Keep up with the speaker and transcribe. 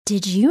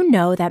Did you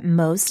know that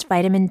most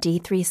vitamin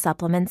D3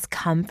 supplements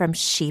come from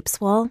sheep's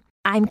wool?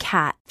 I'm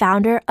Kat,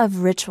 founder of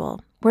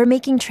Ritual. We're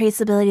making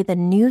traceability the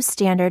new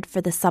standard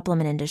for the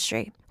supplement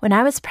industry. When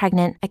I was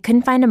pregnant, I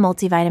couldn't find a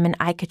multivitamin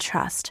I could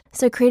trust,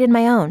 so I created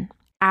my own.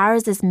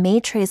 Ours is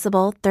made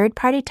traceable,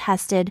 third-party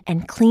tested,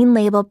 and clean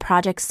label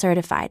project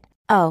certified.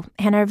 Oh,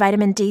 and our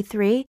vitamin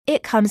D3,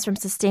 it comes from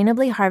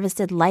sustainably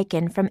harvested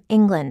lichen from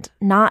England,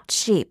 not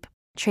sheep.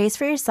 Trace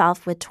for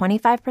yourself with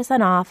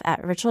 25% off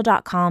at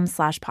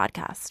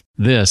ritual.com/podcast.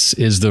 This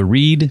is the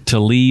Read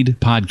to Lead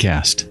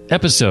podcast,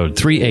 episode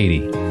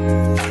 380.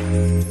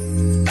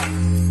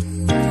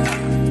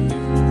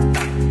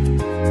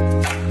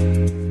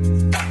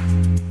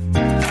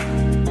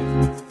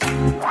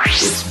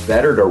 It's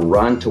better to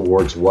run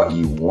towards what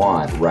you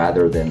want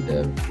rather than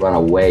to run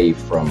away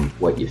from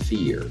what you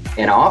fear.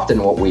 And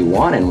often what we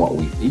want and what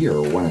we fear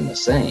are one and the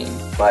same.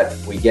 But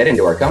we get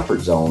into our comfort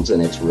zones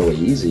and it's really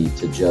easy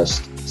to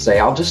just say,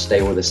 I'll just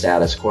stay with the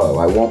status quo.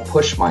 I won't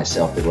push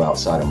myself to go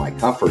outside of my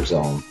comfort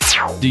zone.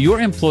 Do your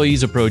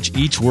employees approach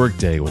each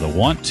workday with a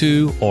want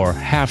to or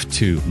have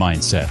to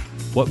mindset?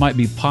 What might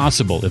be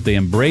possible if they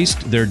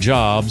embraced their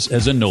jobs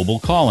as a noble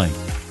calling?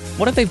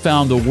 What if they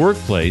found the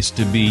workplace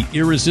to be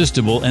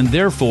irresistible and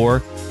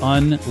therefore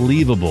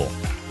unleavable?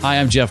 Hi,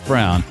 I'm Jeff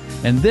Brown,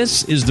 and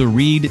this is the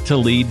Read to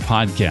Lead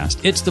podcast.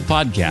 It's the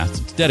podcast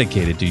that's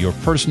dedicated to your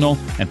personal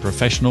and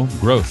professional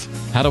growth.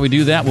 How do we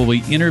do that? Well,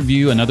 we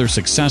interview another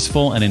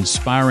successful and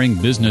inspiring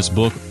business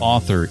book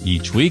author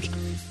each week,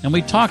 and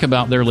we talk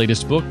about their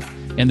latest book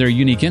and their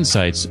unique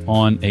insights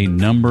on a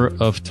number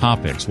of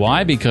topics.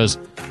 Why? Because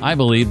I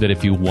believe that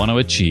if you want to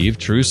achieve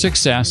true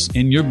success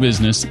in your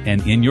business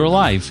and in your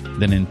life,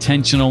 then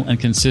intentional and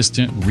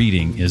consistent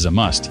reading is a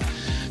must.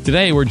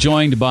 Today, we're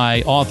joined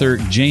by author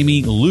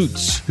Jamie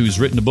Lutz, who's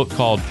written a book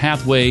called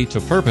Pathway to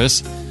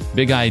Purpose,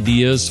 Big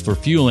Ideas for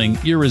Fueling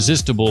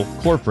Irresistible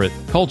Corporate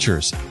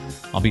Cultures.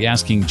 I'll be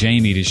asking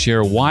Jamie to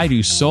share why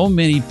do so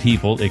many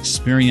people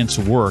experience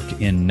work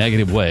in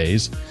negative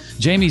ways,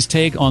 Jamie's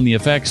take on the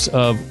effects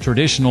of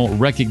traditional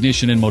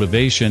recognition and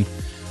motivation,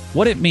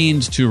 what it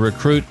means to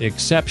recruit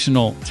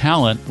exceptional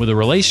talent with a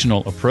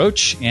relational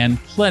approach, and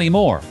plenty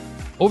more.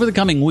 Over the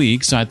coming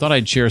weeks, I thought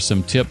I'd share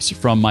some tips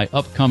from my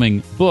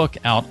upcoming book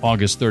out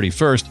August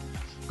 31st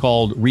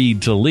called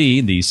Read to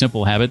Lead, the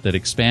simple habit that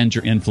expands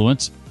your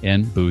influence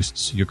and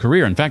boosts your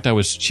career. In fact, I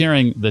was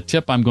sharing the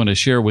tip I'm going to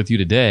share with you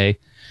today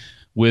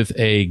with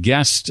a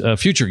guest, a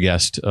future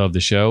guest of the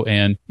show.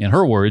 And in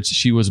her words,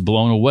 she was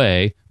blown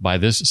away by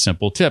this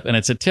simple tip. And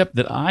it's a tip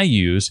that I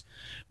use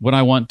when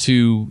I want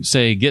to,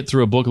 say, get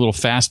through a book a little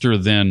faster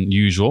than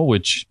usual,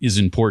 which is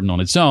important on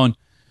its own,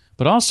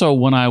 but also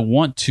when I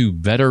want to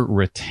better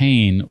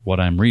retain what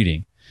I'm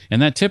reading.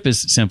 And that tip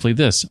is simply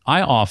this.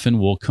 I often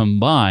will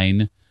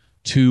combine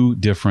two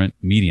different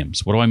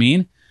mediums. What do I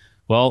mean?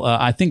 Well,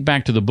 I think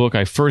back to the book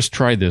I first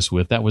tried this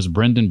with. That was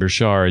Brendon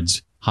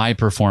Burchard's High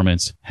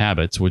Performance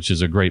Habits, which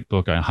is a great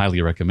book I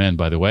highly recommend,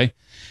 by the way.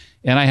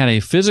 And I had a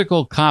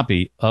physical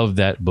copy of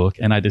that book,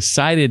 and I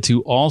decided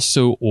to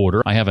also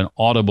order. I have an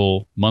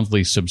Audible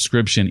monthly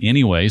subscription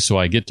anyway, so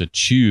I get to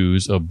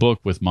choose a book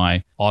with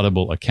my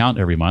Audible account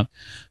every month.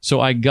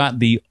 So I got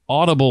the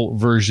Audible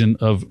version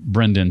of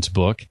Brendon's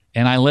book,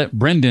 and I let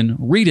Brendon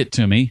read it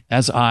to me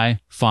as I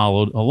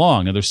followed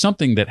along. Now, there's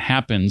something that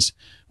happens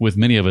with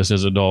many of us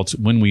as adults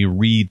when we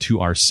read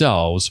to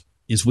ourselves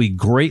is we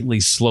greatly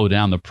slow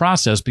down the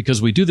process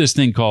because we do this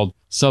thing called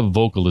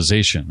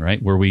subvocalization,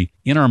 right? Where we,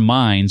 in our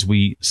minds,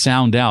 we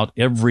sound out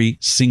every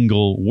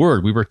single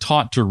word. We were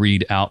taught to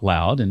read out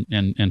loud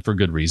and for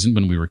good reason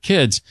when we were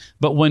kids.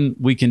 But when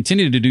we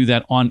continue to do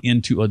that on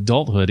into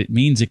adulthood, it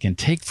means it can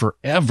take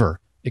forever.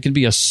 It can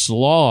be a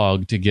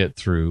slog to get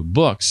through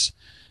books.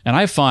 And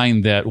I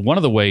find that one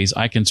of the ways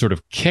I can sort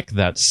of kick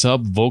that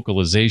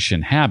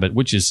subvocalization habit,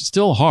 which is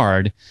still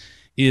hard,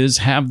 is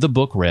have the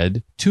book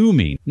read to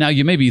me. Now,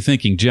 you may be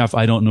thinking, Jeff,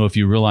 I don't know if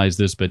you realize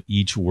this, but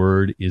each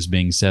word is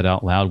being said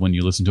out loud when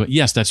you listen to it.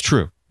 Yes, that's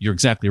true. You're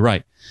exactly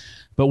right.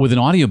 But with an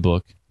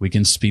audiobook, we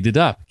can speed it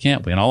up,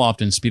 can't we? And I'll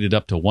often speed it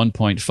up to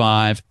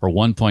 1.5 or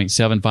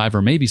 1.75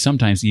 or maybe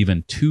sometimes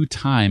even 2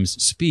 times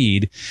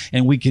speed.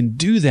 And we can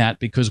do that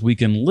because we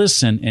can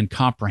listen and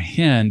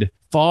comprehend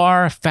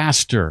far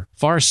faster,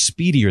 far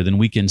speedier than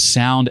we can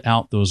sound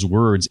out those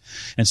words.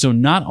 And so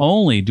not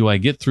only do I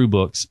get through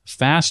books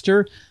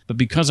faster, but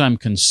because I'm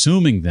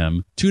consuming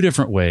them 2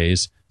 different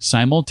ways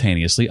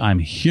simultaneously, I'm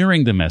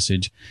hearing the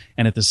message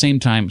and at the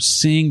same time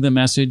seeing the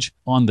message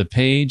on the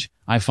page,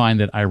 I find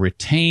that I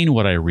retain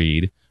what I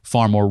read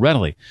far more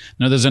readily.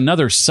 Now, there's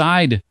another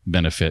side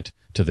benefit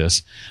to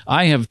this.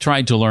 I have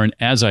tried to learn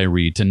as I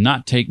read to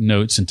not take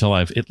notes until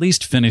I've at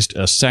least finished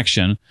a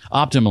section,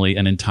 optimally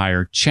an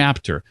entire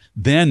chapter,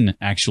 then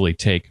actually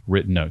take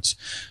written notes.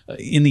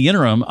 In the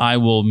interim, I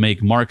will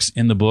make marks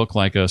in the book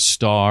like a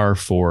star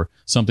for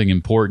something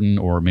important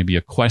or maybe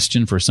a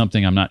question for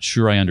something I'm not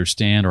sure I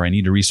understand or I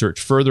need to research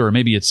further, or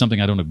maybe it's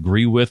something I don't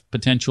agree with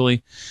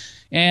potentially.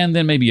 and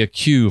then maybe a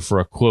cue for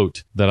a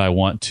quote that I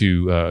want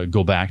to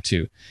go back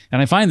to.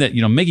 And I find that,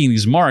 making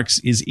these marks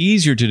is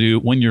easier to do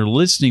when you're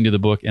listening to the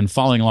book and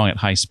following along at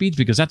high speed,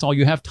 because that's all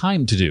you have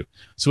time to do.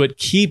 So it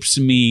keeps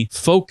me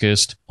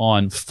focused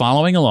on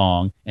following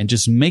along and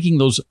just making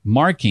those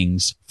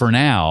markings for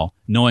now,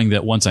 knowing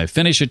that once I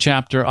finish a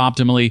chapter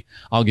optimally,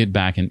 I'll get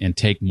back and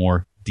take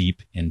more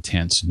deep,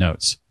 intense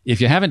notes. If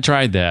you haven't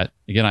tried that,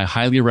 again, I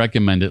highly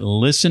recommend it.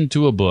 Listen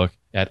to a book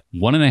at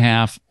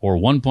 1.5 or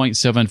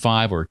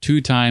 1.75 or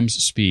 2 times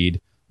speed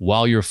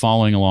while you're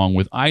following along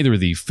with either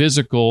the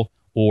physical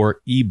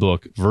or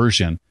ebook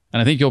version.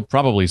 And I think you'll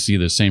probably see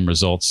the same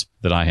results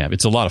that I have.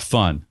 It's a lot of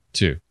fun,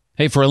 too.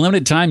 Hey, for a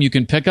limited time, you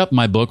can pick up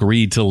my book,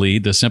 Read to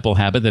Lead, The Simple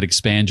Habit That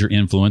Expands Your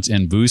Influence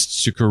and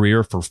Boosts Your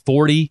Career, for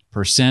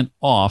 40%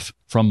 off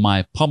from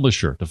my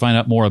publisher. To find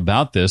out more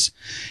about this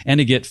and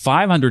to get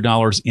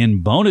 $500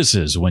 in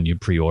bonuses when you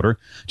pre-order,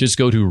 just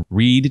go to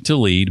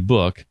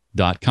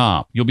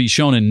readtoleadbook.com. You'll be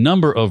shown a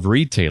number of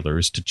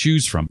retailers to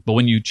choose from, but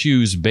when you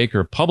choose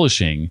Baker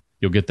Publishing,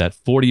 you'll get that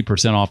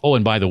 40% off. Oh,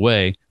 and by the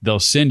way, they'll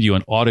send you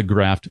an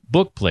autographed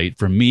book plate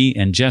from me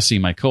and Jesse,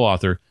 my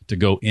co-author, to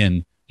go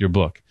in your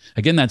book.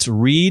 Again, that's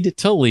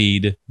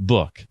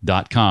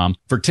readtoleadbook.com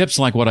for tips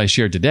like what I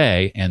shared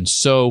today and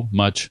so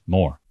much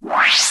more.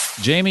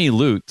 Jamie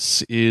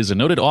Lutz is a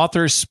noted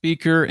author,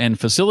 speaker, and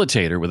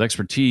facilitator with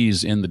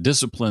expertise in the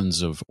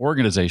disciplines of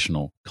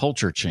organizational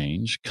culture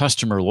change,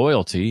 customer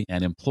loyalty,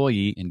 and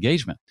employee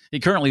engagement. He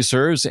currently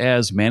serves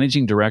as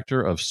Managing Director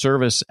of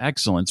Service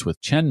Excellence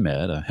with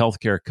ChenMed, a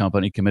healthcare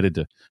company committed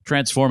to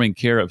transforming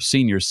care of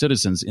senior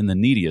citizens in the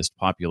neediest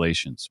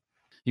populations.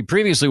 He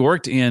previously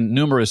worked in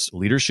numerous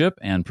leadership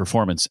and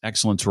performance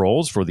excellence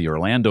roles for the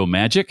Orlando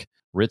Magic,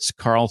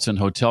 Ritz-Carlton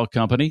Hotel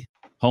Company,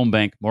 Home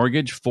Bank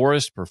Mortgage,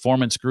 Forest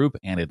Performance Group,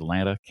 and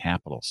Atlanta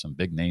Capital. Some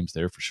big names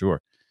there for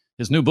sure.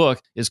 His new book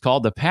is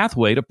called The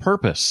Pathway to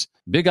Purpose: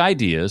 Big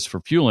Ideas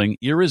for Fueling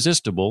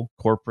Irresistible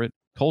Corporate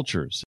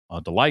Cultures. A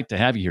delight to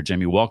have you here,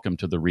 Jamie. Welcome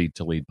to the Read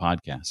to Lead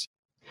podcast.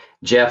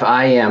 Jeff,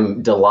 I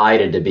am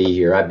delighted to be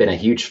here. I've been a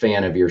huge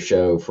fan of your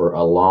show for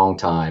a long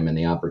time, and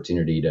the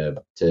opportunity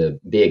to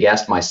be a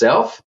guest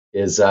myself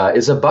is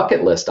a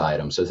bucket list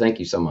item. So thank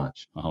you so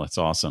much. Oh, that's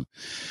awesome.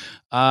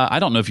 I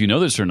don't know if you know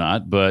this or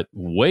not, but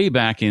way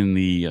back in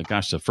the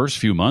first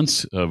few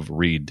months of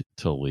Read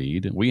to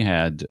Lead, we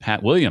had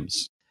Pat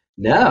Williams.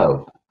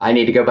 No, I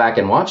need to go back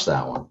and watch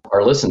that one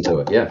or listen to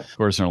it. Yeah. Of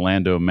course, an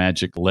Orlando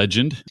Magic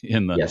legend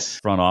in the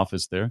front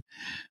office there.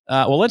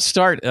 Well, let's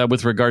start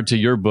with regard to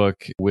your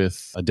book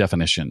with a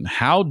definition.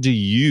 How do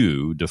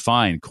you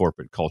define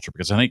corporate culture?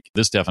 Because I think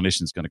this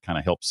definition is going to kind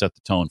of help set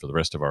the tone for the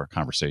rest of our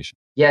conversation.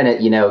 Yeah,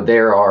 and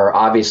there are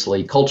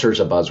obviously,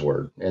 culture's a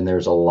buzzword, and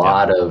there's a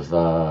lot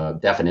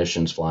of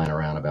definitions flying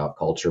around about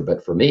culture.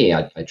 But for me,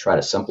 I try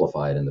to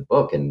simplify it in the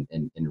book, and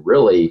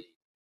really,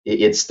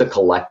 it's the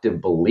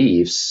collective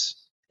beliefs,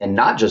 and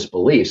not just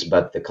beliefs,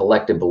 but the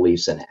collective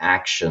beliefs and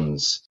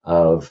actions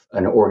of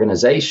an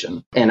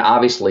organization. And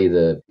obviously,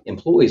 the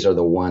employees are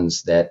the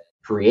ones that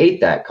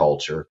create that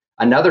culture.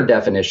 Another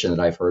definition that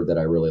I've heard that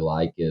I really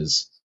like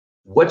is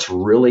what's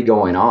really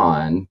going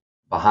on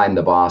behind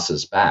the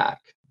boss's back.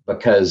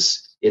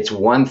 Because it's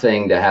one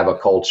thing to have a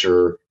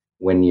culture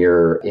when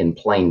you're in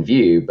plain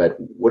view, but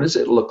what does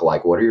it look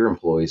like? What are your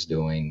employees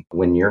doing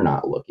when you're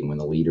not looking, when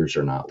the leaders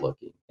are not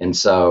looking? And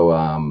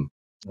so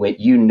when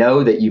you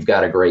know that you've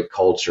got a great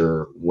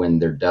culture when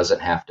there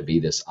doesn't have to be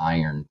this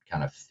iron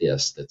kind of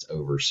fist that's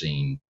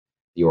overseeing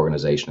the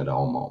organization at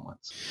all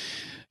moments.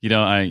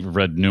 I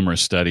read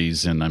numerous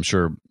studies, and I'm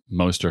sure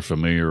most are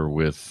familiar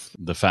with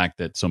the fact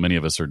that so many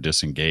of us are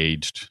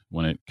disengaged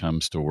when it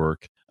comes to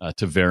work.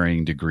 To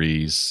varying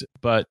degrees.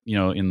 But,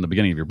 in the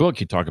beginning of your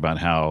book, you talk about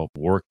how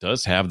work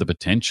does have the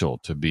potential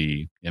to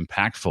be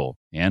impactful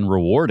and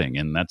rewarding.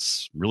 And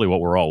that's really what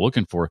we're all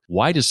looking for.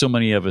 Why do so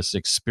many of us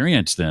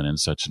experience then in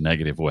such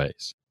negative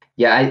ways?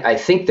 Yeah, I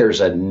think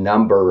there's a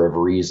number of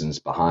reasons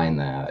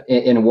behind that.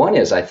 And one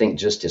is, I think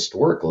just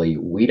historically,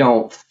 we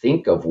don't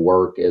think of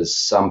work as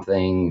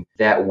something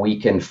that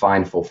we can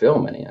find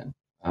fulfillment in.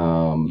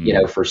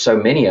 For so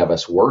many of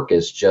us, work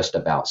is just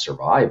about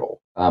survival.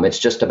 It's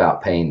just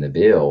about paying the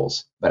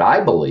bills. But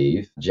I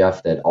believe,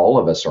 Jeff, that all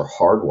of us are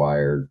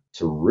hardwired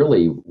to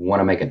really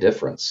want to make a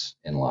difference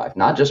in life,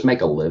 not just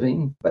make a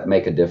living, but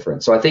make a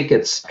difference. So I think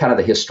it's kind of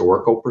the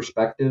historical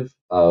perspective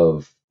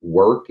of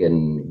work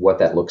and what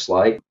that looks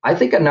like. I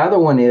think another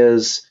one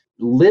is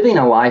living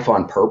a life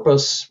on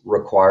purpose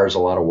requires a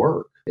lot of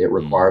work. It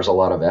requires a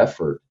lot of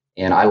effort.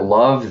 And I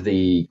love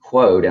the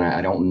quote, and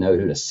I don't know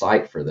who to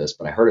cite for this,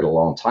 but I heard it a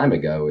long time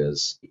ago,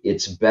 is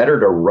it's better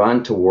to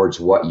run towards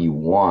what you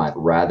want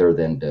rather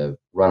than to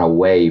run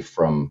away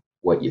from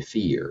what you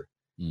fear.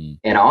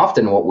 And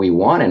often what we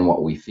want and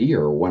what we fear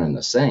are one and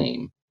the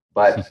same.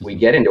 But we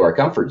get into our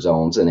comfort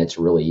zones, and it's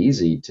really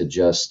easy to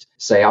just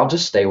say, I'll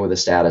just stay with the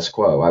status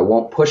quo. I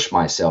won't push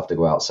myself to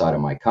go outside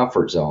of my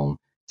comfort zone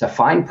to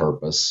find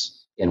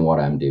purpose in what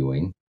I'm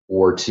doing,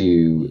 or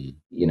to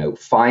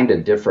find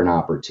a different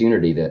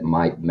opportunity that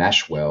might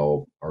mesh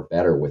well or are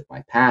better with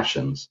my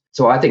passions.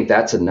 So I think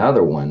that's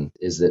another one,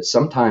 is that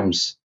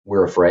sometimes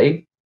we're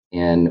afraid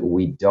and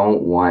we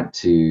don't want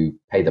to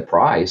pay the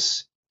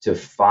price to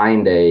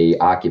find a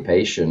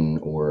occupation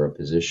or a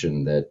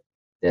position that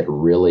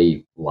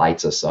really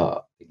lights us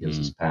up, that gives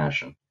us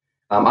passion.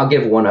 I'll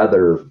give one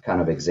other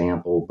kind of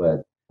example,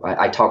 but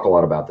I talk a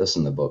lot about this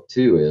in the book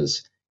too,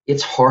 is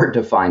it's hard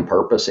to find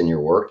purpose in your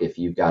work if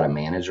you've got a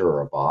manager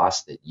or a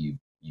boss that you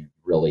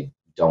really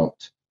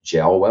don't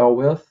gel well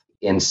with.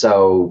 And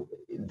so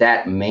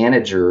that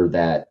manager,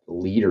 that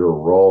leader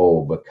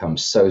role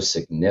becomes so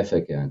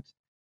significant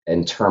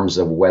in terms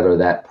of whether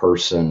that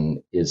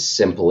person is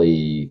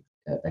simply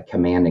a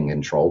command and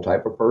control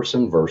type of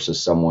person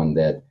versus someone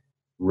that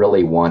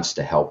really wants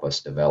to help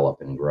us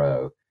develop and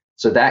grow.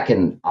 So that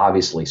can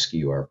obviously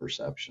skew our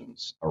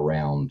perceptions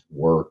around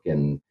work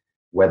and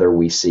whether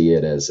we see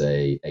it as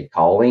a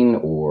calling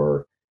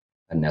or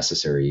a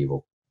necessary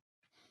evil.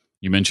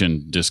 You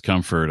mentioned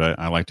discomfort.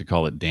 I like to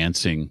call it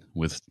dancing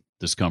with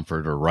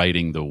discomfort or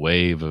riding the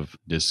wave of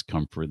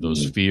discomfort.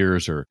 Those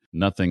fears are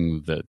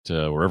nothing that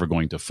we're ever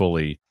going to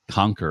fully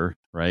conquer,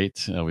 right?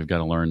 We've got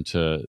to learn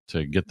to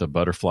get the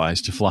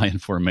butterflies to fly in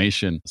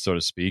formation, so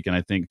to speak. And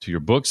I think to your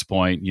book's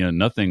point,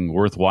 nothing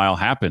worthwhile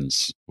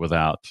happens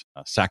without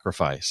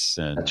sacrifice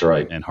and, That's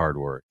right. and hard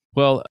work.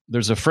 Well,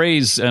 there's a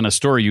phrase and a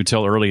story you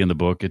tell early in the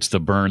book. It's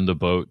the burn the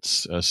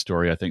boats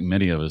story. I think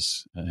many of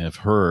us have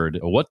heard.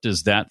 What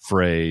does that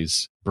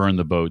phrase, burn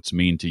the boats,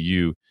 mean to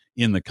you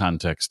in the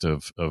context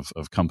of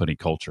company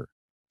culture?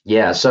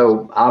 Yeah,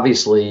 so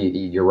obviously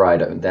you're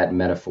right. That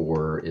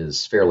metaphor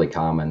is fairly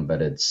common,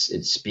 but it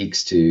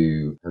speaks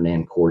to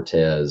Hernan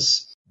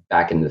Cortez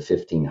back in the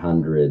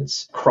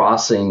 1500s,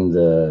 crossing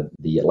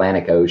the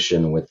Atlantic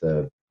Ocean with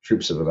the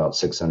troops of about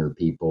 600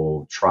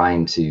 people,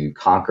 trying to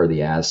conquer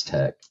the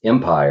Aztec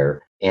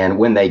Empire. And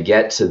when they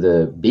get to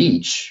the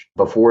beach,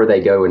 before they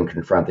go and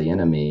confront the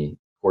enemy,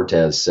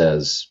 Cortez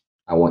says,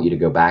 I want you to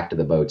go back to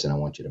the boats and I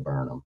want you to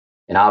burn them.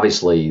 And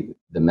obviously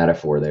the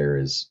metaphor there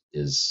is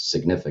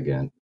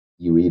significant.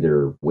 You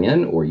either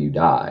win or you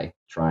die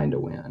trying to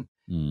win.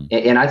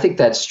 And I think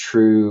that's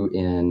true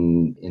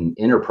in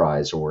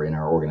enterprise or in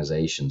our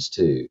organizations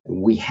too.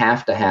 We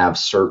have to have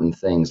certain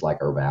things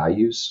like our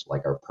values,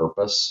 like our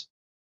purpose,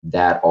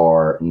 that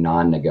are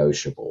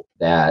non-negotiable,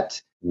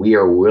 that we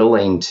are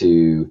willing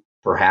to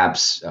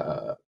perhaps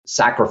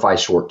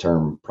sacrifice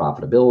short-term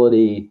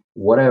profitability,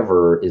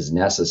 whatever is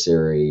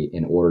necessary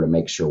in order to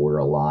make sure we're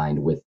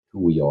aligned with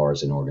who we are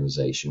as an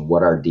organization,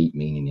 what our deep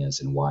meaning is,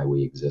 and why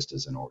we exist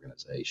as an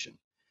organization.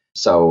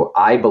 So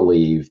I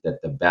believe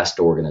that the best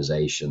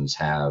organizations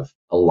have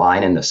a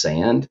line in the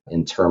sand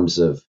in terms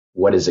of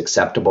what is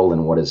acceptable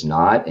and what is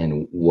not,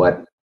 and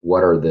what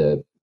are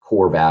the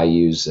core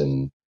values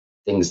and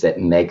things that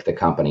make the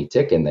company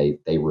tick, and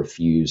they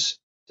refuse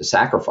to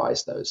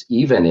sacrifice those,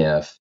 even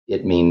if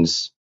it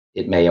means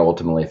it may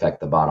ultimately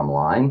affect the bottom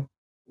line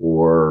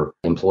or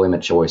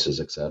employment choices,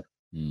 et cetera.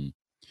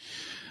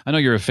 I know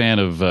you're a fan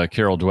of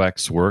Carol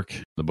Dweck's work,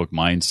 the book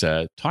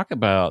Mindset. Talk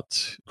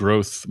about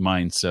growth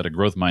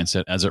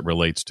mindset as it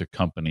relates to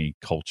company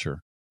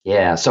culture.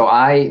 Yeah, so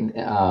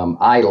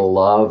I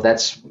love,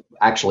 that's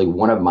actually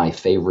one of my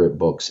favorite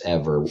books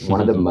ever, one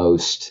of the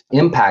most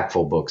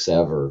impactful books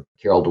ever.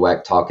 Carol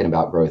Dweck talking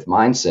about growth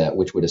mindset,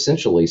 which would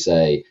essentially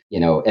say,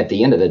 at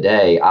the end of the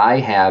day, I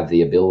have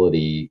the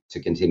ability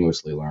to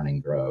continuously learn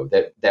and grow.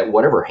 That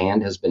whatever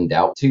hand has been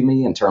dealt to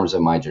me in terms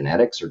of my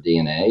genetics or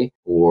DNA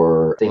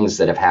or things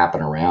that have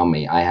happened around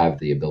me, I have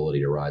the ability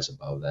to rise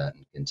above that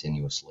and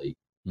continuously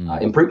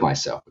improve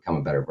myself, become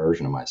a better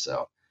version of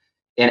myself.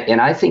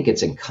 And I think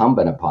it's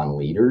incumbent upon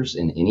leaders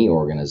in any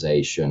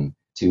organization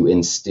to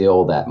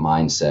instill that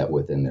mindset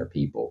within their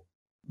people,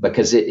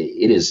 because it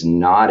is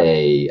not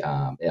a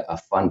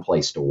fun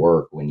place to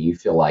work when you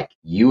feel like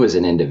you as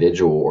an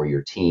individual or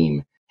your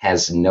team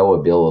has no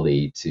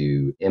ability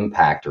to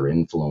impact or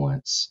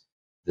influence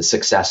the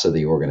success of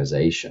the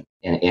organization.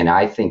 And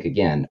I think,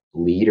 again,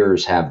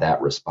 leaders have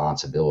that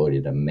responsibility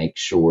to make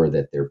sure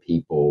that their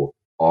people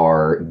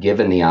are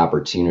given the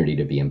opportunity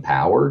to be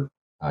empowered,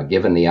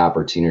 given the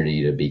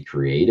opportunity to be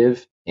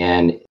creative,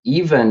 and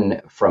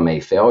even from a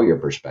failure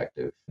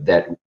perspective,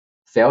 that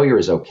failure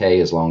is okay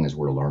as long as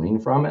we're learning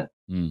from it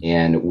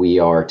and we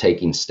are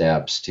taking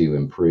steps to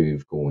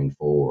improve going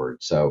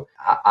forward. So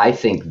I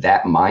think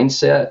that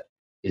mindset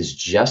is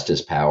just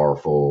as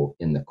powerful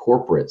in the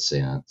corporate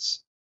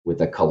sense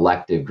with a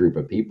collective group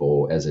of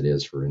people as it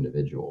is for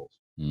individuals.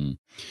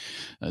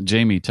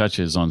 Jamie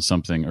touches on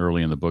something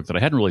early in the book that I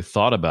hadn't really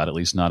thought about, at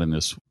least not in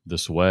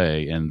this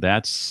way, and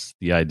that's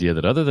the idea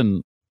that other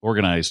than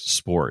organized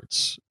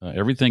sports,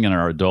 everything in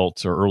our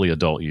adult or early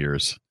adult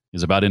years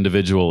is about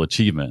individual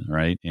achievement,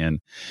 right? And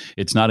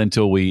it's not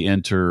until we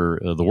enter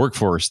the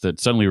workforce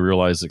that suddenly we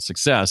realize that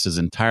success is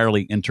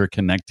entirely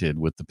interconnected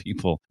with the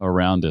people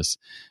around us.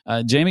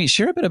 Jamie,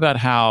 share a bit about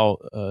how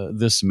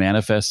this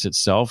manifests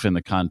itself in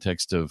the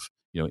context of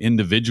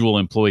individual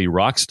employee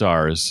rock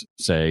stars,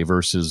 say,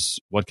 versus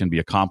what can be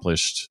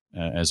accomplished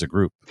as a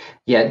group?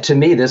 Yeah, to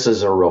me, this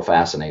is a real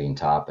fascinating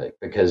topic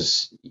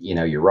because,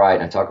 you're right.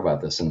 And I talk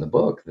about this in the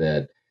book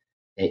that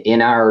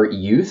in our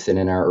youth and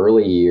in our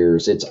early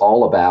years, it's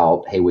all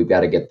about, hey, we've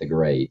got to get the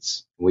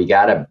grades. We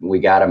gotta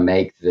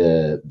make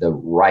the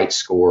right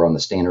score on the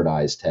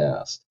standardized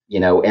test.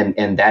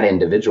 And that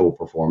individual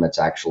performance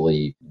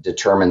actually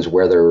determines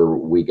whether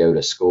we go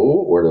to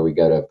school, whether we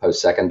go to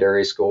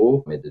post-secondary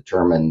school. It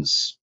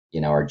determines,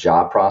 our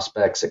job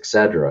prospects, et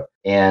cetera.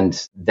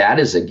 And that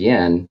is,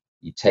 again,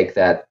 you take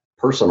that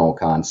personal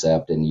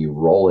concept and you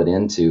roll it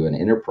into an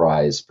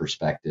enterprise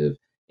perspective,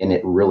 and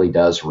it really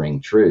does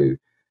ring true.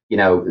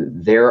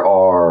 There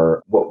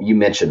are what you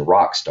mentioned,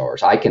 rock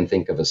stars. I can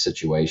think of a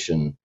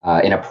situation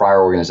in a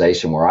prior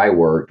organization where I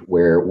worked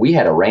where we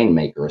had a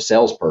rainmaker, a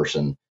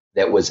salesperson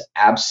that was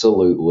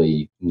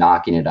absolutely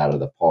knocking it out of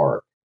the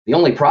park. The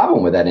only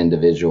problem with that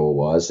individual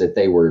was that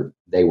they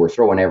were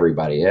throwing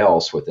everybody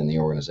else within the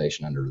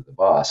organization under the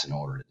bus in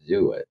order to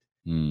do it.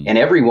 And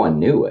everyone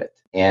knew it.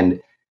 And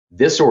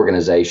this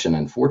organization,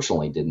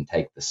 unfortunately, didn't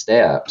take the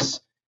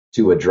steps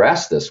to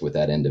address this with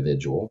that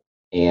individual.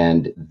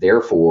 And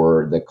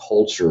therefore, the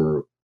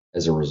culture,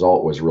 as a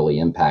result, was really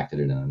impacted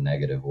in a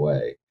negative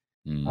way.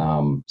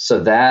 So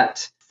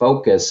that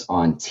focus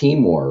on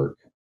teamwork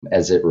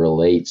as it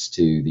relates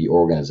to the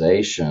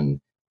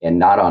organization and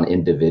not on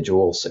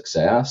individual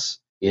success,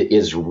 it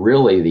is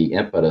really the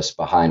impetus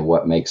behind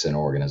what makes an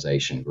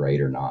organization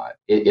great or not.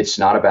 It's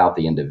not about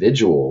the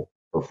individual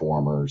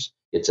performers.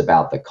 It's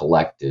about the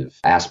collective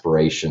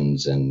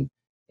aspirations and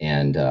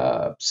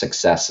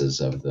successes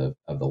of the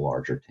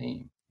larger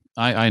team.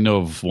 I know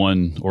of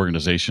one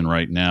organization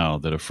right now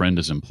that a friend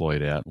is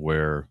employed at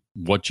where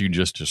what you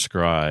just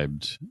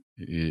described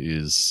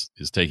is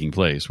taking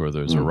place, where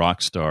there's a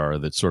rock star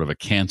that's sort of a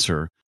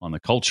cancer on the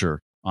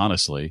culture,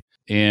 honestly.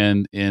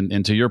 And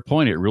to your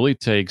point, it really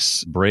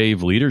takes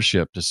brave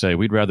leadership to say,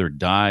 we'd rather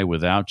die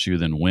without you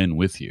than win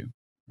with you,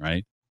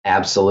 right?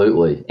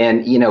 Absolutely.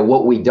 And,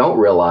 what we don't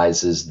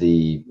realize is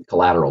the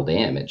collateral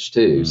damage,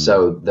 too.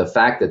 So the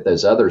fact that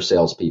those other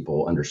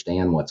salespeople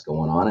understand what's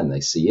going on and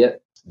they see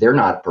it, they're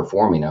not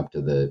performing up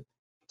to the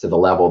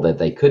level that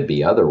they could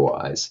be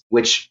otherwise,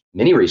 which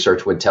many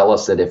research would tell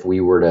us that if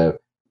we were to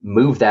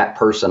move that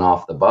person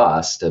off the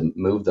bus, to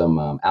move them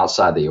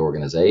outside the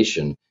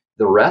organization,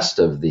 the rest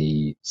of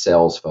the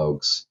sales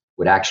folks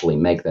would actually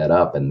make that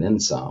up and then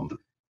some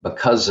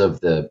because of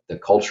the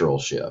cultural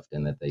shift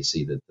and that they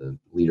see that the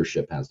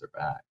leadership has their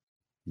back.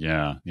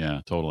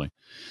 Yeah, totally.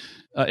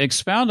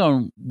 Expound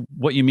on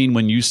what you mean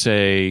when you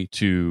say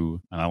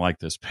to, and I like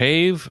this,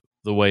 pave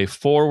the way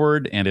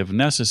forward, and if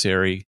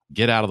necessary,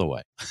 get out of the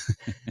way.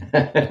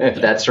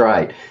 That's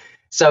right.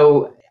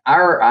 So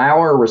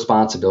our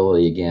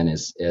responsibility, again,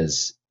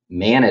 as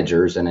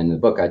managers, and in the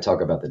book I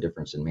talk about the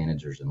difference in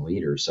managers and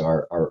leaders,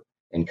 so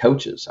and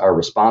coaches. Our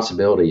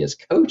responsibility as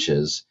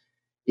coaches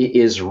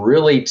is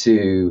really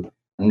to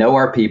know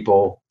our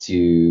people,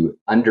 to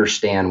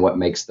understand what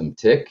makes them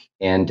tick,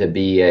 and to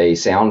be a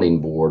sounding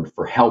board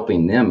for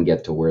helping them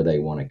get to where they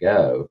want to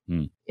go.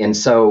 And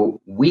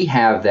so we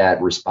have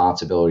that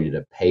responsibility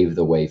to pave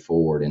the way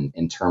forward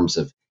in terms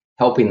of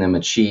helping them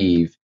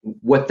achieve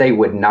what they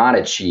would not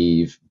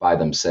achieve by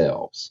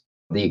themselves.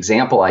 The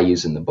example I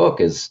use in the book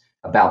is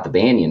about the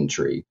banyan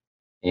tree.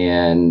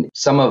 And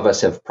some of us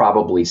have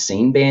probably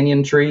seen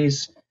banyan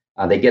trees.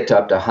 They get to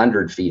up to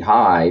 100 feet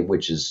high,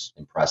 which is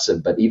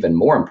impressive, but even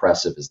more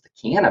impressive is the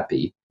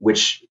canopy,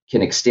 which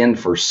can extend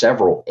for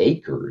several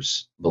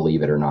acres,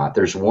 believe it or not.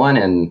 There's one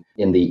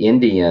in the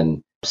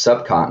Indian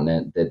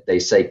subcontinent that they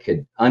say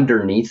could,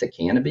 underneath the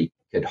canopy,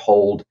 could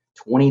hold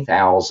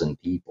 20,000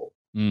 people.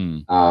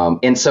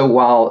 And so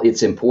while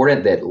it's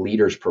important that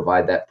leaders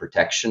provide that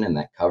protection and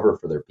that cover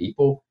for their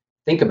people,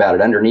 think about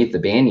it, underneath the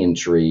banyan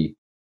tree,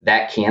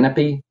 that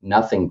canopy,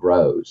 nothing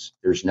grows.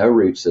 There's no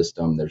root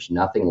system. There's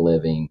nothing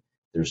living.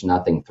 There's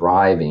nothing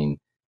thriving.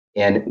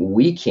 And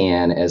we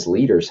can, as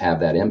leaders,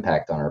 have that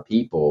impact on our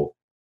people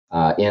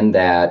in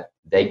that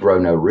they grow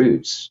no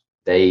roots.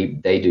 They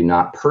do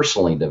not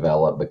personally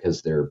develop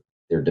because they're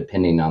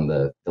depending on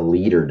the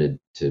leader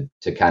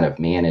to kind of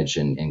manage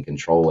and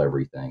control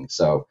everything.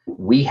 So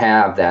we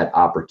have that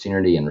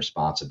opportunity and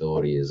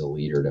responsibility as a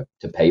leader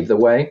to pave the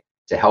way,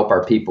 to help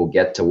our people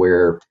get to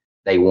where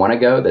they want to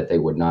go that they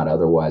would not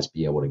otherwise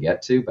be able to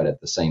get to. But at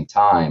the same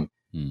time,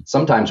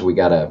 sometimes we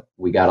gotta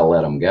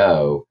let them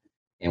go,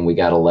 and we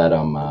gotta let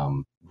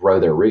them grow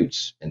their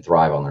roots and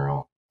thrive on their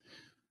own.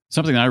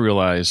 Something I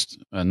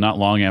realized not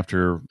long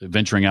after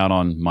venturing out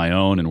on my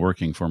own and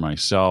working for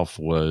myself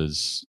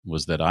was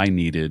that I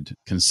needed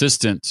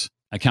consistent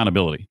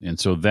accountability. And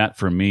so that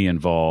for me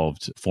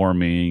involved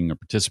forming or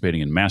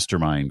participating in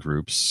mastermind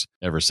groups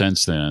ever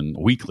since then,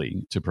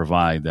 weekly, to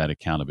provide that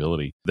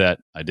accountability that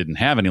I didn't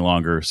have any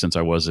longer since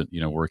I wasn't,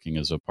 working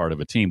as a part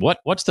of a team.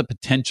 What's the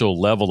potential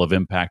level of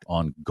impact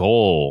on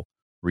goal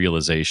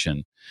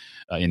realization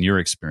in your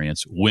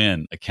experience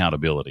when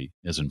accountability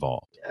is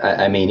involved?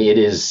 I mean, it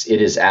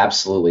is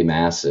absolutely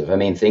massive. I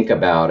mean, think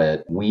about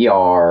it. We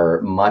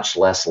are much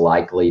less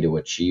likely to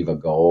achieve a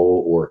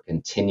goal or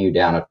continue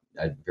down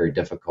a very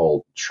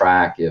difficult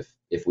track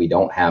if we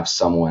don't have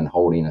someone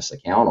holding us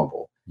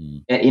accountable.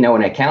 And,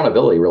 and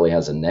accountability really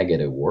has a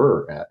negative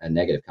a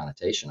negative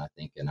connotation, I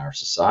think, in our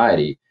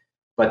society.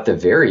 But the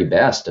very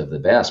best of the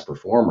best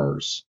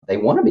performers, they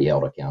want to be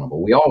held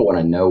accountable. We all want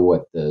to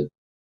know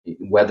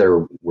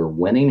whether we're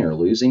winning or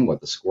losing, what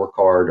the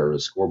scorecard or the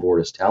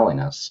scoreboard is telling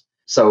us.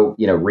 So,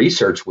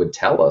 research would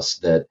tell us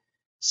that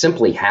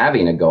simply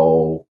having a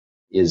goal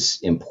is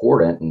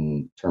important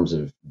in terms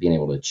of being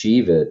able to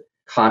achieve it.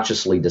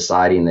 Consciously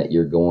deciding that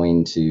you're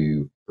going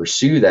to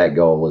pursue that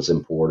goal is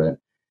important.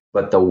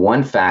 But the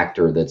one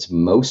factor that's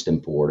most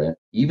important,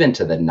 even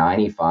to the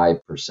 95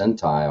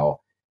 percentile,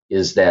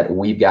 is that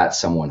we've got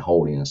someone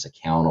holding us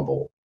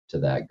accountable to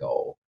that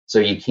goal. So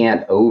you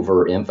can't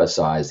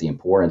overemphasize the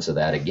importance of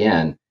that.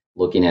 Again,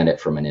 looking at it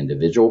from an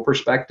individual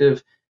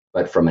perspective,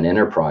 but from an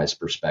enterprise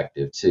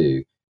perspective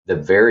too. The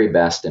very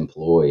best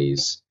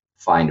employees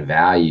find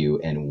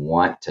value and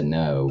want to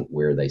know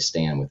where they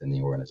stand within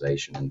the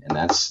organization. And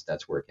that's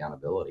where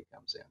accountability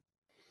comes in.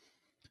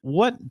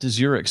 What does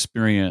your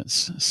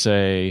experience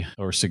say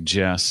or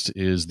suggest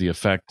is the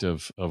effect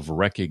of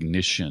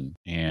recognition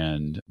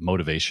and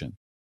motivation?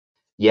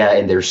 Yeah,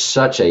 and there's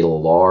such a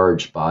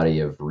large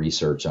body of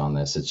research on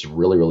this. It's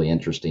really, really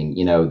interesting.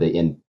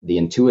 The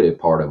intuitive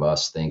part of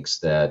us thinks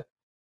that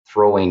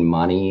throwing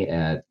money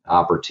at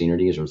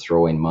opportunities or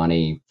throwing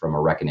money from a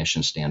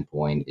recognition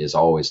standpoint is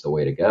always the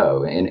way to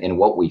go. And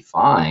what we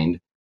find,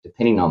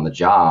 depending on the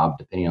job,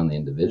 depending on the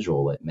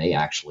individual, it may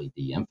actually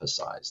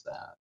de-emphasize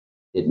that.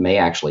 It may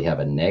actually have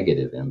a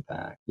negative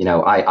impact.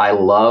 I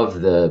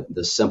love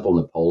the simple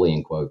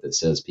Napoleon quote that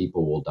says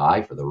people will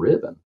die for the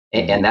ribbon.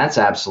 And that's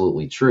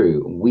absolutely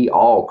true. We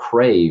all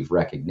crave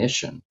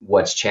recognition.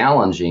 What's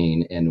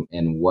challenging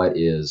and what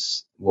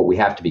we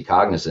have to be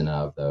cognizant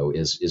of, though,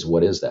 is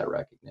what is that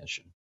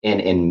recognition?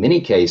 And in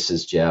many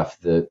cases, Jeff,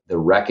 the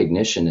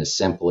recognition is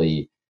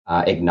simply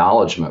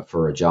acknowledgement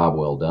for a job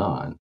well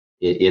done.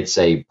 It's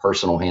a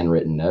personal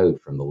handwritten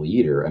note from the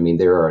leader. I mean,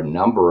 there are a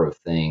number of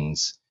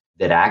things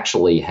that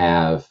actually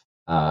have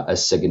a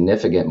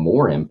significant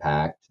more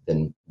impact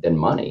than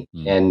money.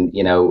 And,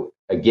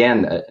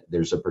 again,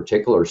 there's a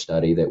particular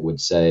study that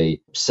would say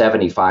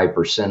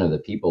 75% of the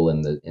people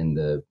in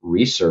the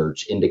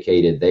research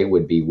indicated they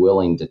would be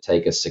willing to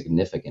take a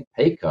significant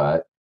pay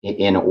cut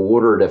in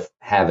order to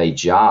have a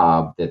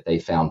job that they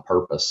found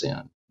purpose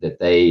in, that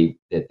they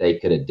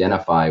could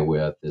identify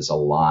with as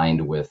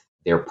aligned with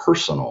their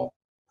personal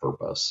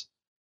purpose.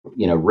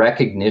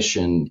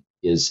 Recognition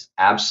is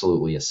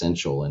absolutely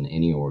essential in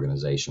any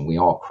organization. We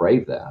all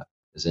crave that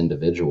as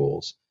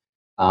individuals,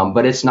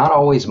 but it's not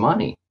always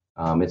money.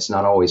 It's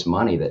not always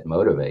money that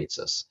motivates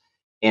us.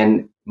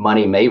 And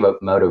money may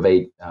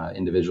motivate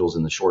individuals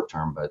in the short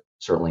term, but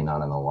certainly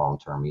not in the long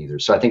term either.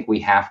 So I think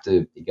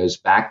it goes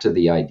back to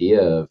the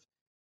idea of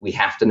we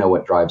have to know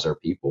what drives our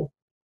people,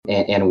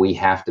 and we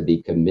have to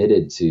be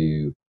committed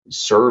to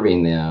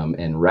serving them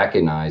and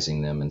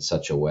recognizing them in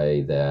such a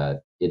way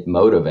that it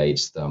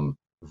motivates them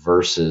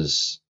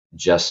versus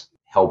just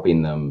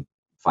helping them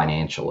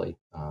financially.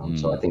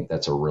 So I think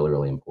that's a really,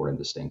 really important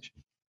distinction.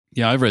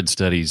 Yeah, I've read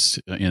studies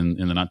in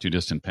the not too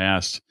distant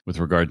past with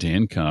regard to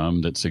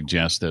income that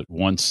suggest that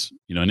once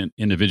an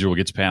individual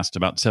gets past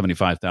about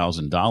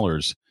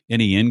 $75,000,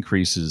 any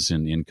increases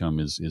in income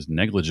is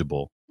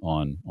negligible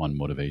on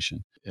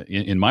motivation.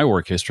 In my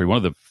work history, one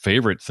of the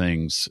favorite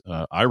things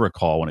I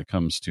recall when it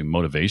comes to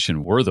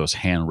motivation were those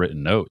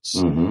handwritten notes.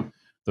 Mm-hmm.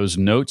 Those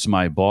notes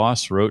my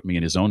boss wrote me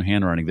in his own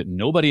handwriting that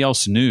nobody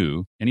else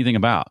knew anything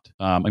about.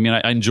 I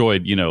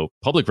enjoyed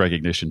public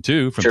recognition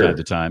too from time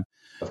to time.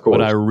 Of course.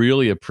 But I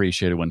really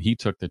appreciated when he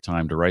took the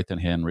time to write that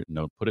handwritten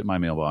note, put it in my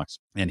mailbox,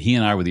 and he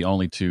and I were the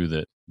only two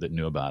that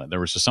knew about it. There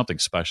was just something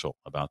special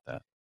about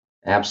that.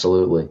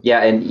 Absolutely.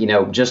 Yeah.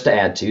 And, just to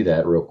add to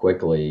that real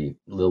quickly,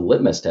 the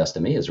litmus test to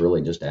me is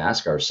really just to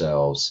ask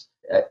ourselves,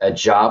 a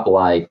job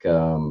like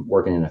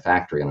working in a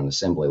factory on an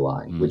assembly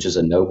line, which is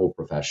a noble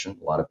profession.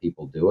 A lot of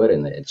people do it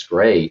and it's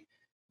great.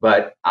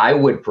 But I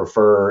would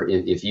prefer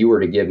if you were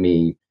to give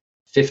me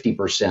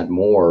 50%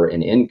 more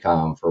in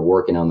income for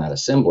working on that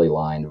assembly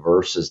line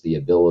versus the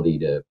ability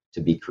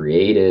to be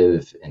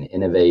creative and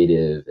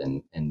innovative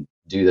and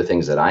do the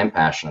things that I'm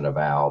passionate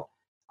about,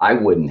 I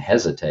wouldn't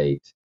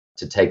hesitate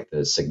to take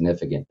the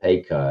significant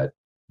pay cut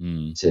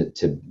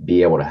to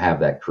be able to have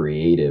that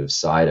creative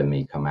side of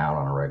me come out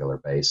on a regular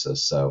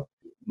basis. So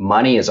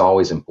money is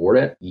always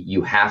important.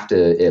 You have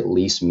to at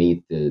least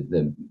meet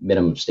the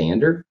minimum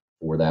standard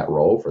for that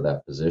role, for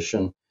that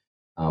position.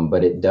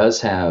 But it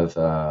does have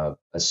a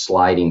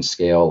sliding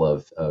scale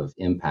of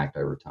impact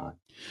over time.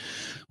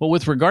 Well,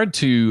 with regard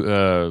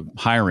to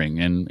hiring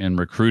and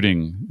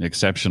recruiting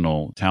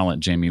exceptional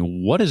talent, Jamie,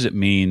 what does it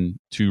mean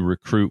to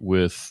recruit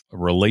with a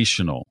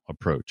relational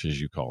approach, as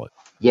you call it?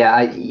 Yeah,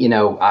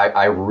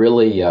 I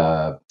really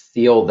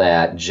feel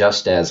that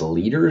just as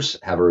leaders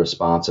have a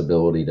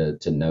responsibility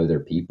to know their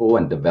people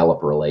and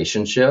develop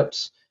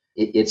relationships,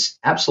 it's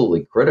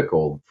absolutely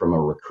critical from a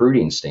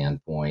recruiting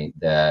standpoint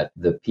that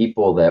the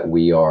people that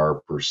we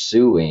are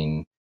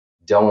pursuing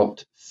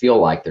don't feel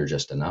like they're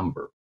just a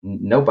number.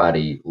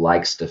 Nobody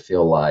likes to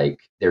feel like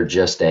they're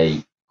just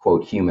a,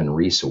 quote, human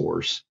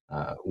resource.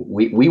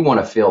 We want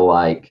to feel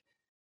like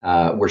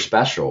we're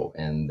special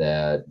and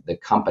that the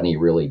company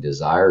really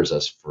desires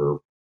us for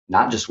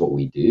not just what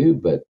we do,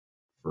 but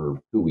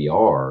for who we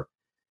are.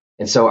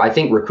 And so I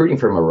think recruiting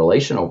from a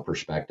relational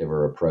perspective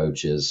or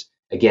approach is,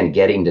 again,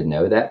 getting to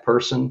know that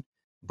person,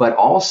 but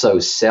also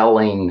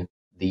selling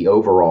the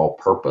overall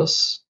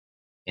purpose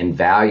and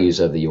values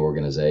of the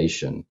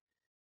organization.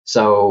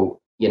 So,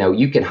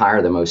 you can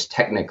hire the most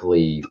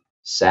technically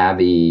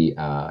savvy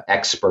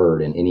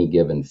expert in any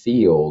given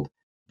field,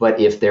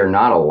 but if they're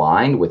not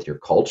aligned with your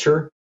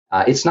culture,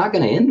 it's not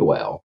going to end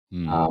well.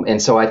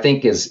 And so I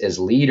think as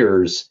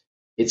leaders,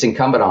 it's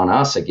incumbent on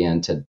us,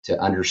 again, to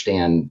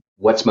understand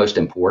what's most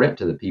important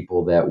to the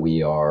people that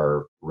we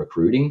are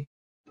recruiting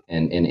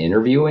and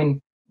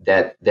interviewing,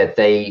 that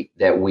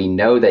we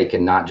know they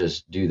can not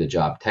just do the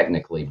job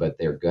technically, but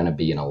they're going to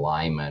be in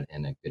alignment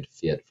and a good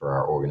fit for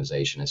our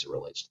organization as it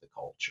relates to the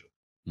culture.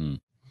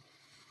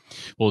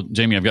 Well,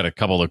 Jamie, I've got a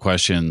couple of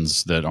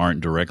questions that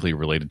aren't directly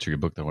related to your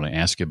book that I want to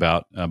ask you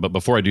about. But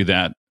before I do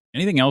that,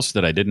 anything else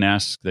that I didn't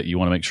ask that you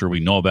want to make sure we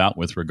know about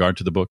with regard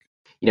to the book?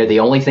 The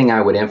only thing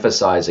I would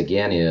emphasize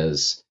again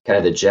is kind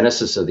of the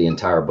genesis of the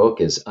entire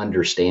book is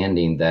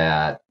understanding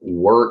that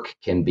work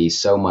can be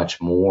so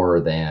much more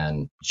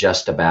than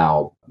just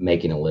about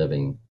making a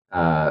living.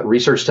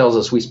 Research tells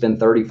us we spend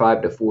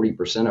 35 to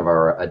 40% of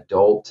our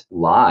adult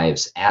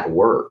lives at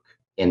work.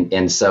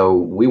 And so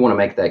we want to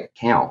make that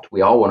count.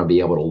 We all want to be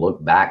able to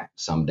look back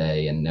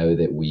someday and know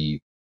that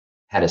we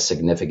had a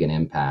significant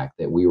impact,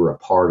 that we were a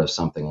part of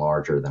something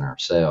larger than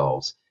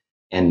ourselves.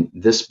 And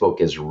this book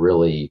is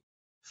really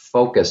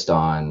focused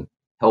on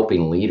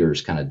helping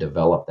leaders kind of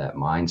develop that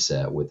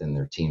mindset within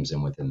their teams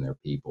and within their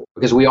people,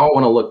 because we all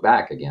want to look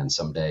back again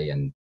someday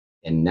and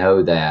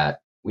know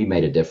that we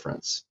made a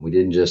difference. We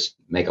didn't just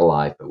make a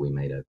life, but we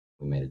made a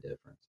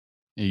difference.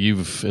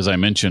 You've, as I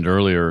mentioned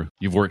earlier,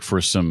 you've worked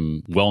for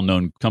some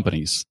well-known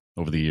companies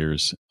over the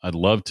years. I'd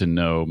love to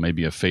know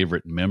maybe a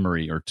favorite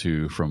memory or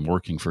two from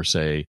working for,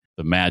 say,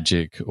 the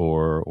Magic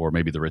or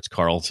maybe the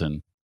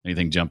Ritz-Carlton.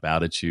 Anything jump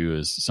out at you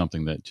as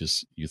something that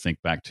just you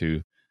think back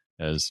to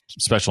as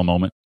a special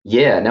moment?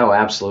 Yeah, no,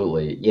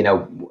 absolutely.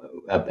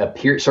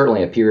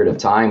 Certainly a period of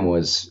time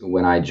was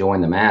when I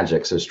joined the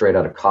Magic. So straight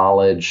out of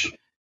college,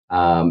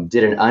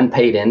 did an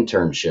unpaid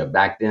internship.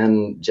 Back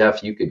then,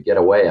 Jeff, you could get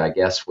away, I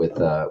guess, with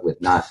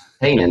not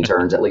paying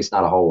interns, at least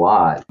not a whole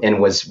lot,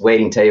 and was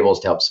waiting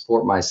tables to help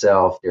support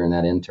myself during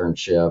that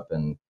internship.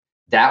 And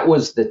that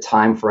was the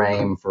time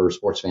frame for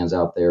sports fans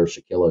out there.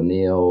 Shaquille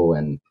O'Neal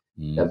and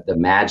the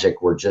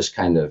Magic were just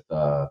kind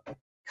of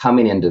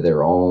coming into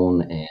their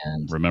own,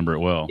 and remember it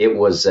well. It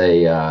was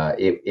a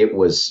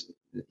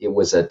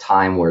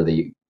time where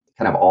the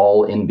kind of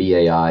all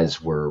NBA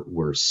eyes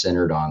were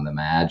centered on the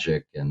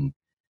Magic, and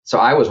so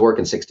I was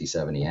working 60,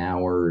 70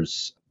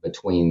 hours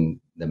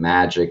between the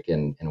Magic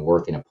and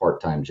working a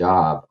part-time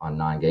job on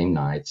 9 game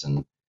nights,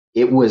 and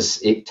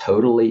it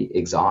totally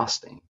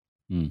exhausting.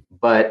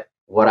 But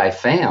what I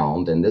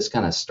found, and this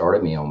kind of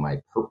started me on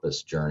my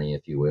purpose journey,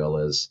 if you will,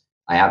 is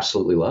I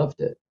absolutely loved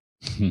it.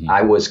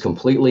 I was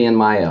completely in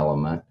my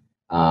element.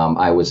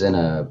 I was in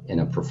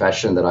a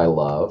profession that I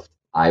loved.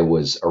 I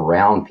was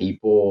around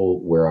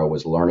people where I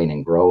was learning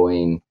and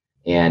growing,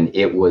 and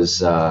it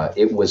was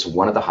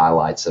one of the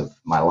highlights of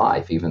my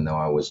life, even though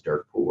I was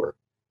dirt poor.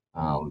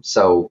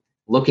 So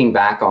looking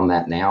back on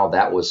that now,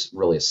 that was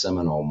really a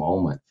seminal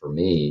moment for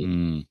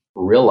me,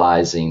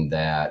 realizing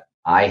that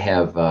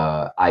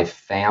I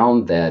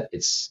found that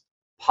it's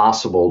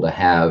possible to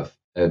have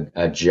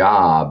a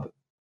job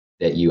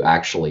that you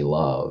actually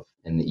love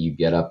and that you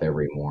get up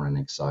every morning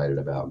excited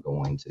about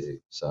going to.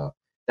 So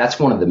that's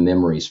one of the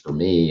memories for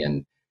me.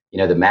 And,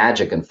 the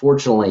Magic,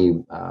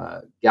 unfortunately,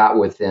 got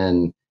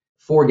within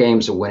 4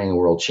 games of winning a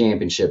world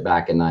championship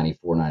back in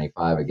 94,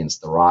 95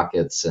 against the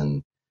Rockets.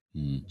 And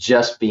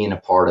just being a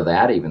part of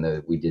that, even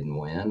though we didn't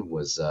win,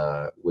 was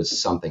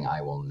something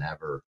I will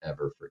never,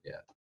 ever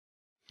forget.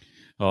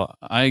 Well,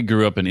 I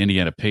grew up an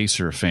Indiana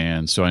Pacer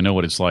fan, so I know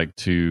what it's like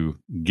to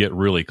get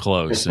really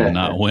close and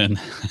not win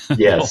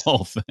the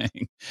whole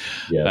thing.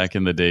 Yes. Back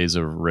in the days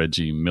of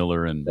Reggie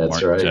Miller and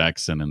Mark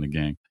Jackson and the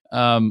gang.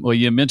 Well,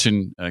 you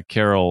mentioned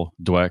Carol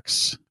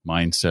Dweck's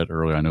mindset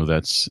earlier. I know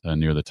that's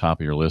near the top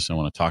of your list. I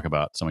want to talk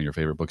about some of your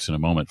favorite books in a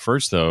moment.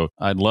 First, though,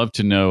 I'd love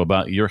to know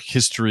about your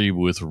history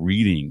with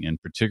reading,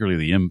 and particularly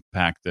the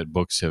impact that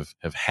books have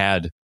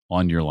had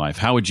on your life.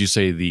 How would you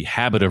say the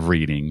habit of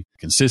reading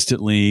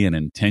consistently and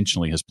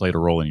intentionally has played a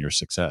role in your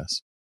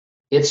success?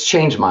 It's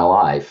changed my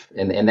life.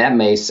 And that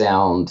may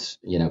sound,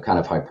 kind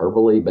of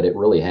hyperbole, but it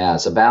really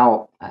has.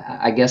 About,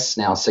 I guess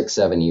now 6,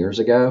 7 years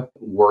ago,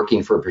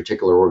 working for a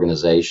particular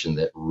organization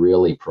that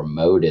really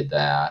promoted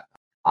that,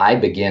 I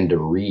began to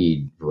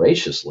read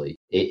voraciously.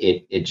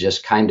 It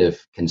just kind of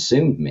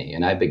consumed me.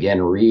 And I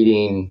began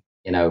reading,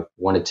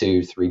 1 to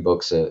 2, 3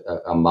 books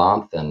a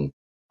month. And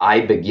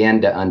I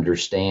began to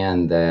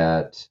understand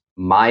that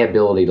my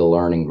ability to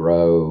learn and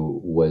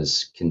grow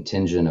was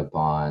contingent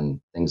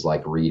upon things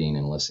like reading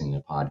and listening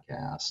to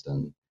podcasts.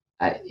 And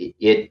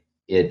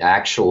it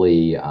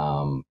actually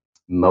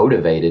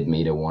motivated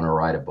me to want to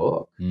write a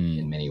book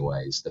in many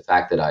ways. The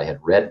fact that I had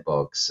read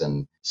books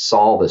and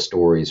saw the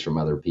stories from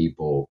other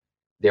people,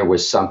 there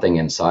was something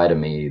inside of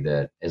me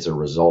that, as a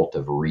result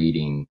of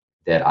reading,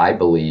 that I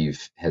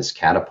believe has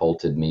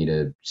catapulted me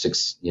to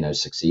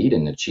succeed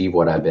and achieve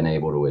what I've been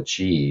able to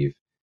achieve.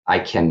 I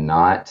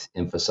cannot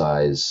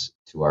emphasize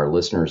to our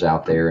listeners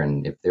out there,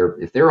 and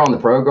if they're on the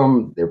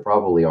program, they're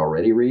probably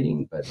already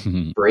reading, but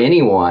for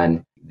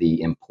anyone,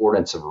 the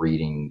importance of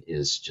reading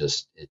is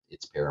just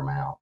it's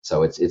paramount.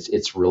 So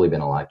it's really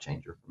been a life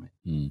changer for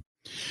me.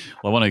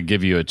 Well, I want to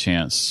give you a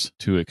chance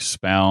to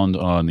expound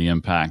on the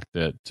impact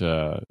that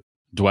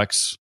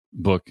Dweck's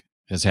book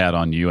has had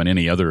on you and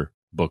any other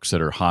books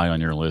that are high on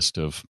your list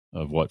of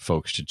what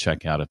folks should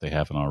check out if they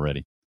haven't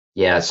already.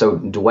 Yeah, so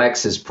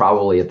Dweck's is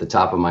probably at the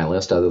top of my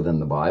list other than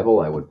the Bible.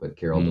 I would put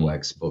Carol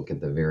Dweck's book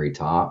at the very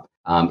top.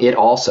 It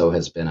also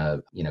has been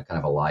a, kind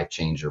of a life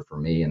changer for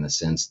me in the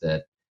sense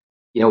that,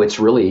 it's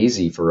really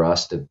easy for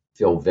us to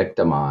feel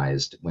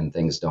victimized when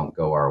things don't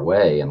go our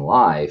way in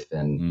life.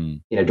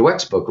 And,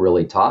 Dweck's book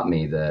really taught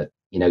me that,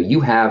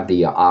 you have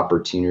the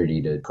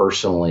opportunity to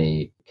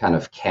personally kind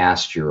of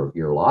cast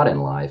your lot in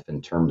life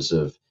in terms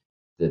of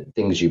the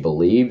things you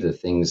believe, the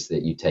things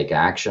that you take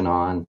action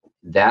on.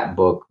 That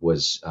book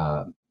was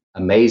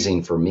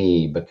amazing for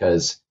me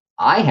because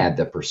I had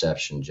the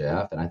perception,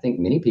 Jeff, and I think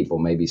many people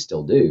maybe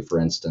still do, for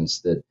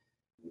instance, that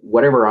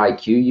whatever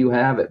IQ you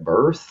have at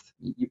birth,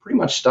 you pretty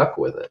much stuck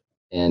with it.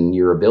 And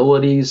your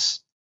abilities,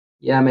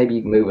 maybe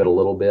you can move it a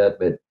little bit,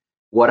 but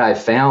what I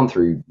found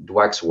through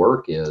Dweck's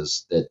work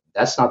is that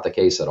that's not the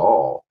case at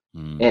all.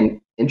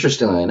 And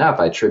interestingly enough,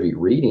 I attribute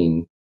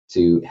reading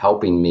to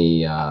helping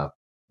me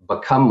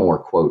become more,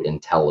 quote,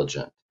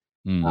 intelligent,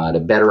 to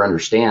better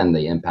understand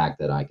the impact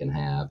that I can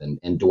have.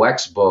 And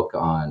Dweck's book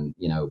on,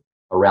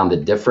 around the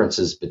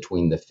differences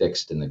between the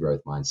fixed and the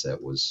growth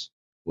mindset was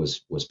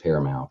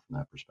paramount from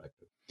that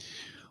perspective.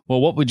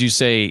 Well, what would you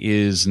say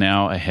is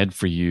now ahead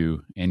for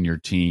you and your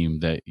team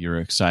that you're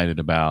excited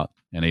about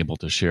and able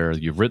to share?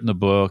 You've written the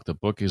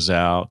book is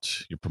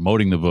out, you're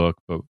promoting the book,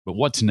 but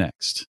what's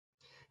next?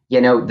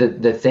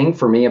 The thing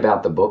for me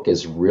about the book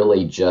is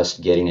really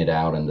just getting it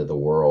out into the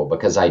world,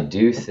 because I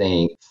do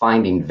think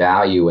finding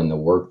value in the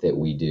work that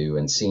we do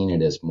and seeing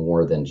it as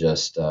more than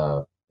just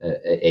a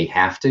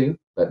have to,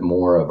 but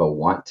more of a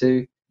want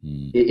to,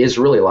 is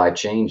really life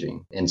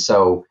changing. And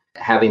so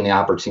having the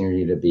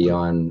opportunity to be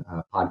on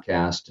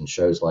podcasts and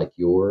shows like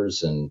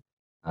yours and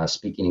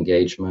speaking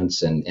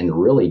engagements and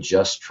really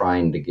just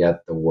trying to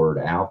get the word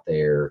out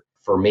there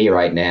for me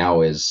right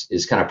now is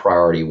kind of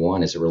priority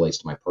one as it relates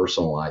to my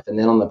personal life. And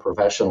then on the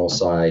professional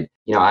side,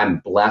 I'm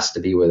blessed to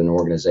be with an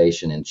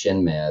organization in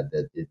ChenMed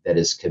that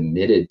is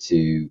committed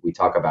to, we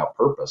talk about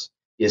purpose,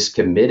 is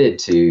committed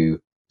to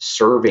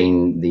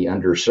serving the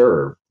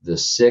underserved, the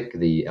sick,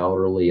 the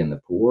elderly, and the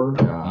poor.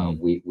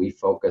 We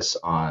focus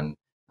on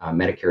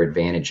Medicare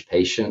Advantage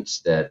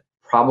patients that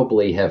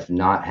probably have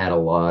not had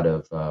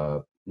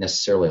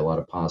necessarily a lot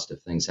of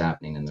positive things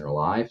happening in their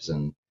lives.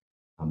 And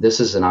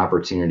this is an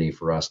opportunity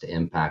for us to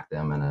impact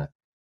them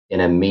in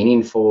a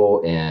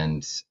meaningful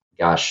and,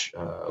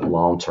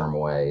 long-term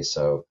way.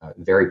 So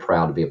very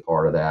proud to be a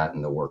part of that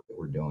and the work that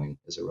we're doing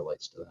as it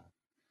relates to that.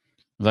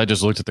 I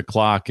just looked at the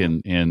clock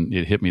and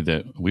it hit me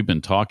that we've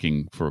been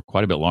talking for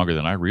quite a bit longer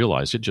than I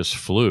realized. It just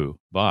flew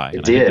by.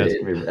 It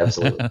did.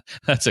 Absolutely.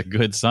 That's a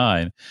good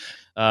sign.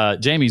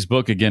 Jamie's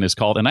book, again, is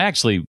called, and I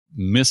actually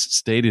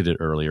misstated it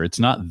earlier, it's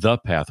not The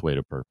Pathway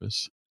to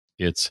Purpose.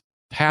 It's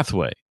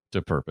Pathway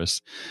to Purpose.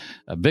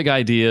 Big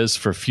ideas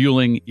for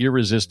fueling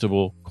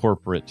irresistible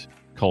corporate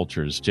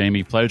cultures.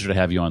 Jamie, pleasure to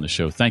have you on the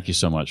show. Thank you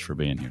so much for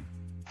being here.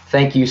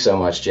 Thank you so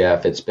much,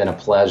 Jeff. It's been a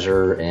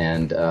pleasure.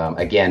 And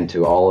again,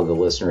 to all of the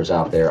listeners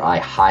out there, I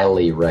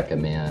highly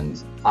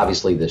recommend,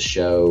 obviously, the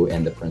show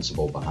and the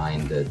principle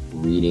behind it.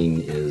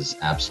 Reading is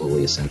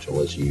absolutely essential,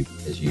 as you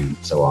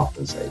so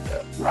often say,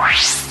 Jeff.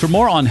 For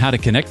more on how to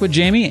connect with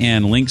Jamie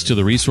and links to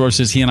the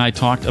resources he and I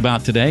talked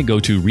about today, go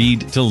to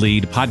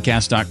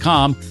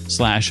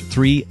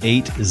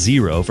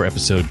readtoleadpodcast.com/380 for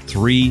episode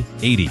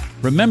 380.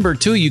 Remember,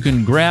 too, you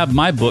can grab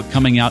my book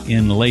coming out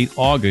in late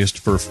August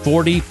for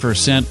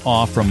 40%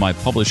 off from my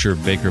publisher,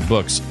 Baker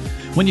Books,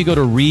 when you go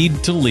to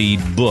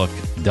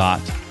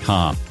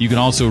readtoleadbook.com. You can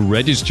also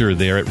register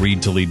there at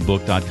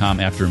readtoleadbook.com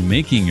after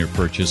making your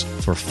purchase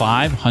for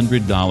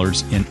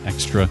 $500 in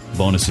extra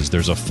bonuses.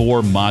 There's a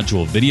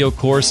 4-module video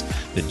course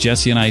that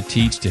Jesse and I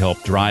teach to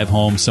help drive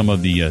home some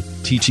of the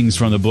teachings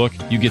from the book.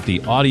 You get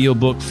the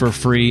audiobook for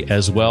free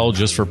as well,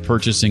 just for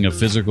purchasing a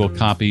physical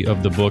copy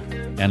of the book,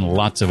 and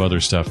lots of other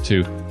stuff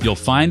too. You'll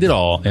find it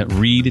all at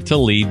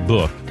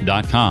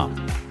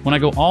readtoleadbook.com. When I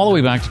go all the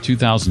way back to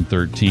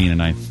 2013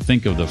 and I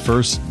think of the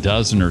first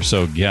dozen or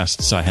so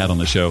guests I had on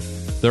the show,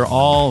 they're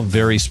all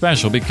very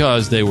special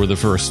because they were the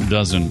first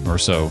dozen or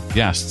so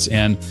guests.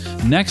 And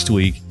next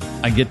week,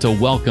 I get to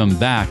welcome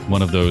back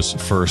one of those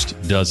first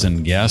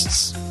dozen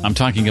guests. I'm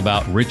talking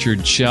about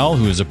Richard Shell,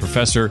 who is a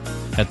professor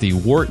at the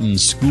Wharton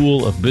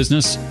School of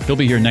Business. He'll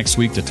be here next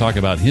week to talk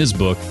about his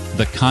book,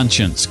 The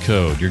Conscience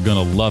Code. You're going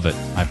to love it,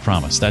 I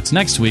promise. That's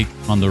next week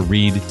on the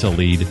Read to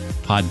Lead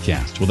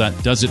podcast. Well,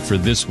 that does it for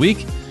this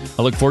week.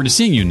 I look forward to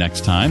seeing you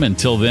next time.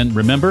 Until then,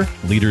 remember,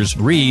 leaders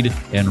read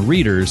and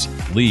readers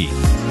lead.